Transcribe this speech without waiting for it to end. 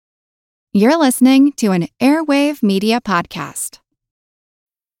You're listening to an Airwave Media Podcast.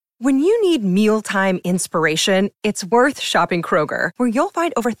 When you need mealtime inspiration, it's worth shopping Kroger, where you'll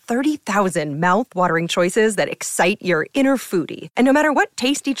find over 30,000 mouth-watering choices that excite your inner foodie. And no matter what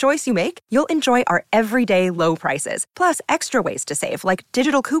tasty choice you make, you'll enjoy our everyday low prices, plus extra ways to save, like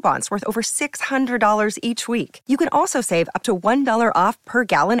digital coupons worth over $600 each week. You can also save up to $1 off per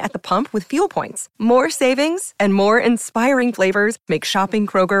gallon at the pump with fuel points. More savings and more inspiring flavors make shopping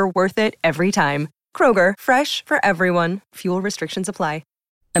Kroger worth it every time. Kroger, fresh for everyone. Fuel restrictions apply.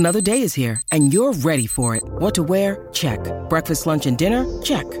 Another day is here, and you're ready for it. What to wear? Check. Breakfast, lunch, and dinner?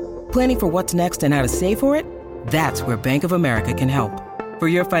 Check. Planning for what's next and how to save for it? That's where Bank of America can help. For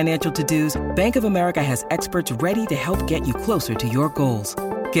your financial to-dos, Bank of America has experts ready to help get you closer to your goals.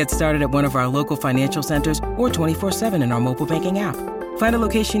 Get started at one of our local financial centers or 24/7 in our mobile banking app. Find a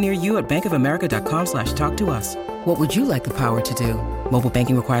location near you at bankofamerica.com/talktous. What would you like the power to do? Mobile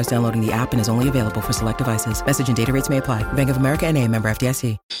banking requires downloading the app and is only available for select devices. Message and data rates may apply. Bank of America N.A., member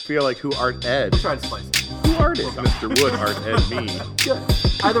FDIC. Feel like who art Ed? We'll try to spice it. Who art Ed? Mr. Wood art Ed me. Good.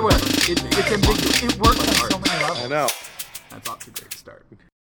 Either way, it's ambiguous. It works on so many levels. I know. That's off to a great start.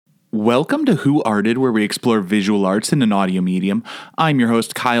 Welcome to Who Arted, where we explore visual arts in an audio medium. I'm your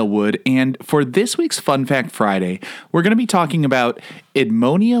host, Kyle Wood, and for this week's Fun Fact Friday, we're going to be talking about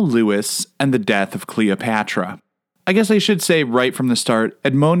Edmonia Lewis and the death of Cleopatra. I guess I should say right from the start,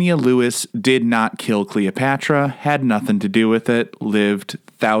 Edmonia Lewis did not kill Cleopatra, had nothing to do with it, lived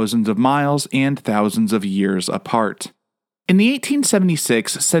thousands of miles and thousands of years apart. In the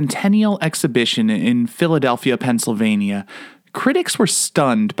 1876 Centennial Exhibition in Philadelphia, Pennsylvania, critics were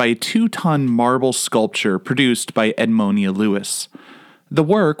stunned by a 2-ton marble sculpture produced by Edmonia Lewis. The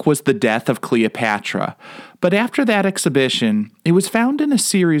work was The Death of Cleopatra, but after that exhibition, it was found in a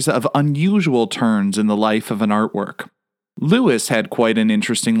series of unusual turns in the life of an artwork. Lewis had quite an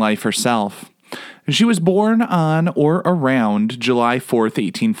interesting life herself. She was born on or around July 4th,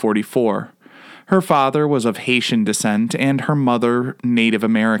 1844. Her father was of Haitian descent and her mother Native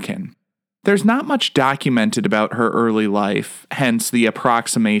American. There's not much documented about her early life, hence the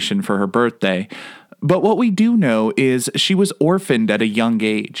approximation for her birthday, but what we do know is she was orphaned at a young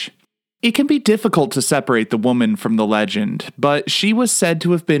age. It can be difficult to separate the woman from the legend, but she was said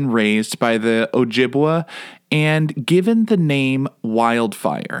to have been raised by the Ojibwa and given the name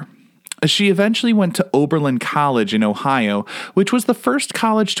Wildfire. She eventually went to Oberlin College in Ohio, which was the first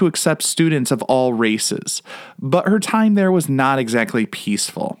college to accept students of all races, but her time there was not exactly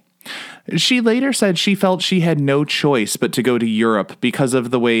peaceful. She later said she felt she had no choice but to go to Europe because of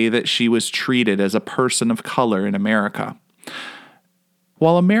the way that she was treated as a person of color in America.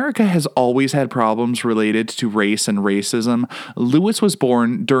 While America has always had problems related to race and racism, Lewis was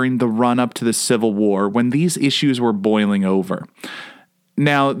born during the run-up to the Civil War when these issues were boiling over.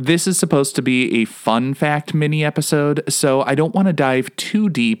 Now, this is supposed to be a fun fact mini-episode, so I don't want to dive too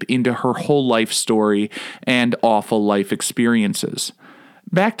deep into her whole life story and awful life experiences.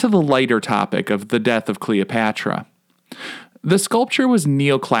 Back to the lighter topic of the death of Cleopatra. The sculpture was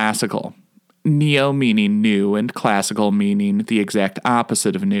neoclassical. Neo meaning new and classical meaning the exact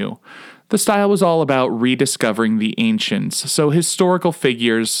opposite of new. The style was all about rediscovering the ancients, so historical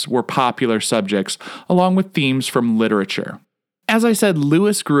figures were popular subjects along with themes from literature. As I said,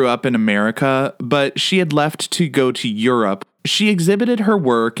 Lewis grew up in America, but she had left to go to Europe. She exhibited her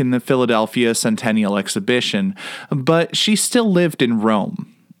work in the Philadelphia Centennial Exhibition, but she still lived in Rome.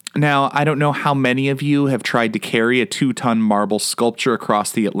 Now, I don't know how many of you have tried to carry a 2-ton marble sculpture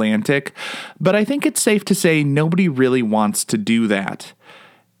across the Atlantic, but I think it's safe to say nobody really wants to do that.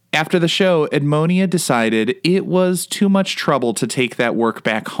 After the show, Edmonia decided it was too much trouble to take that work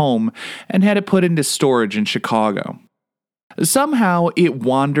back home and had it put into storage in Chicago. Somehow, it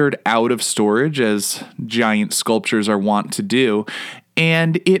wandered out of storage, as giant sculptures are wont to do,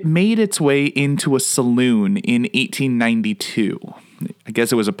 and it made its way into a saloon in 1892. I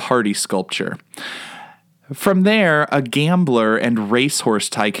guess it was a party sculpture. From there, a gambler and racehorse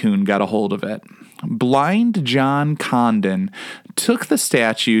tycoon got a hold of it. Blind John Condon took the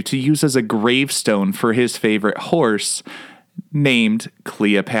statue to use as a gravestone for his favorite horse, named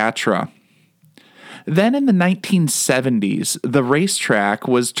Cleopatra. Then in the 1970s, the racetrack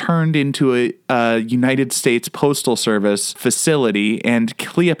was turned into a United States Postal Service facility, and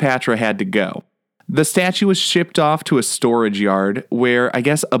Cleopatra had to go. The statue was shipped off to a storage yard where I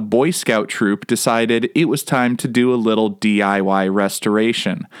guess a Boy Scout troop decided it was time to do a little DIY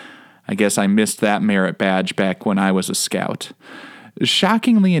restoration. I guess I missed that merit badge back when I was a scout.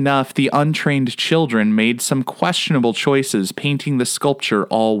 Shockingly enough, the untrained children made some questionable choices, painting the sculpture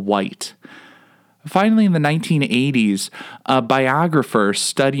all white. Finally, in the 1980s, a biographer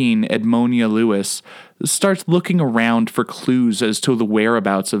studying Edmonia Lewis starts looking around for clues as to the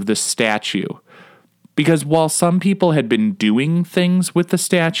whereabouts of this statue. Because while some people had been doing things with the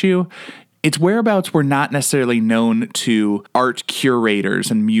statue, its whereabouts were not necessarily known to art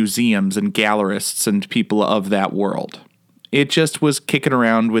curators and museums and gallerists and people of that world. It just was kicking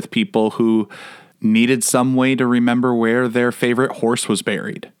around with people who needed some way to remember where their favorite horse was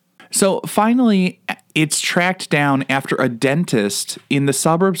buried. So finally, it's tracked down after a dentist in the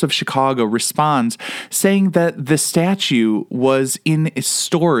suburbs of Chicago responds saying that the statue was in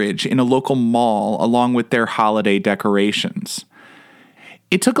storage in a local mall along with their holiday decorations.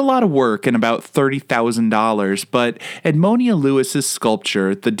 It took a lot of work and about $30,000, but Edmonia Lewis's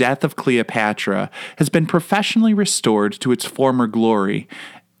sculpture, The Death of Cleopatra, has been professionally restored to its former glory,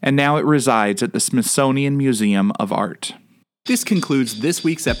 and now it resides at the Smithsonian Museum of Art. This concludes this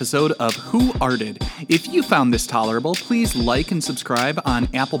week's episode of Who Arted. If you found this tolerable, please like and subscribe on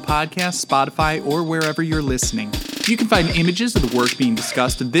Apple Podcasts, Spotify, or wherever you're listening. You can find images of the work being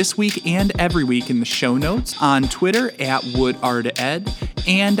discussed this week and every week in the show notes, on Twitter at WoodArtEd,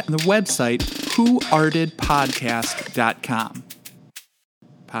 and on the website whoartedpodcast.com.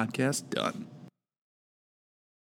 Podcast done.